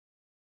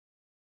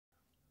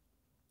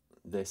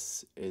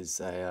This is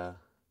a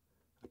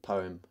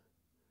poem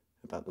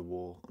about the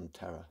war on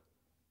terror.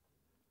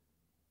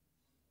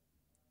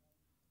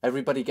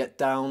 Everybody get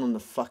down on the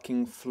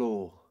fucking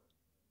floor,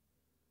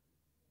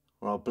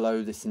 or I'll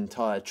blow this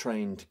entire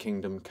train to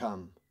kingdom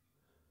come.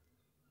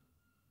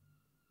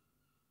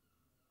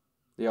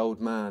 The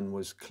old man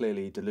was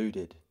clearly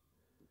deluded.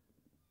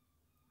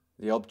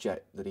 The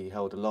object that he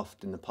held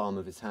aloft in the palm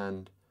of his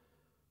hand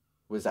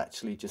was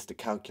actually just a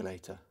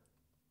calculator,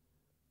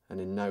 and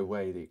in no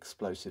way the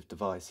explosive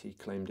device he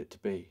claimed it to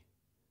be.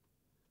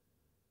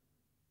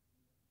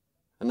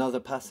 Another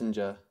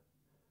passenger,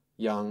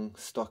 young,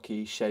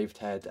 stocky, shaved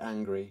head,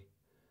 angry,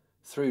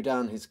 threw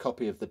down his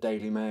copy of the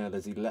Daily Mail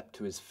as he leapt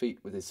to his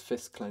feet with his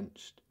fist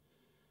clenched,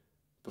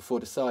 before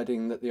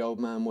deciding that the old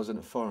man wasn't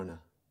a foreigner,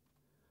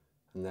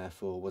 and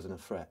therefore wasn't a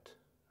threat,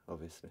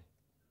 obviously.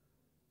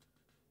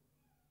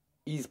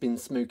 "He's been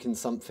smoking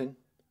something,"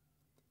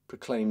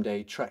 proclaimed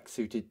a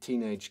track-suited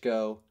teenage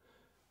girl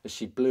as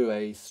she blew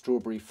a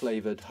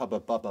strawberry-flavoured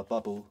hubba-bubba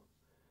bubble,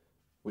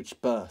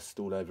 which burst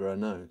all over her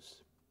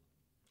nose.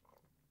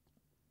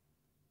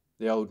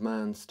 The old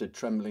man stood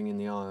trembling in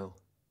the aisle.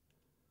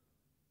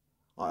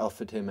 I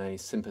offered him a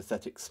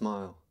sympathetic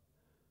smile,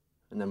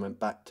 and then went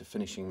back to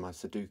finishing my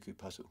Sudoku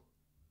puzzle.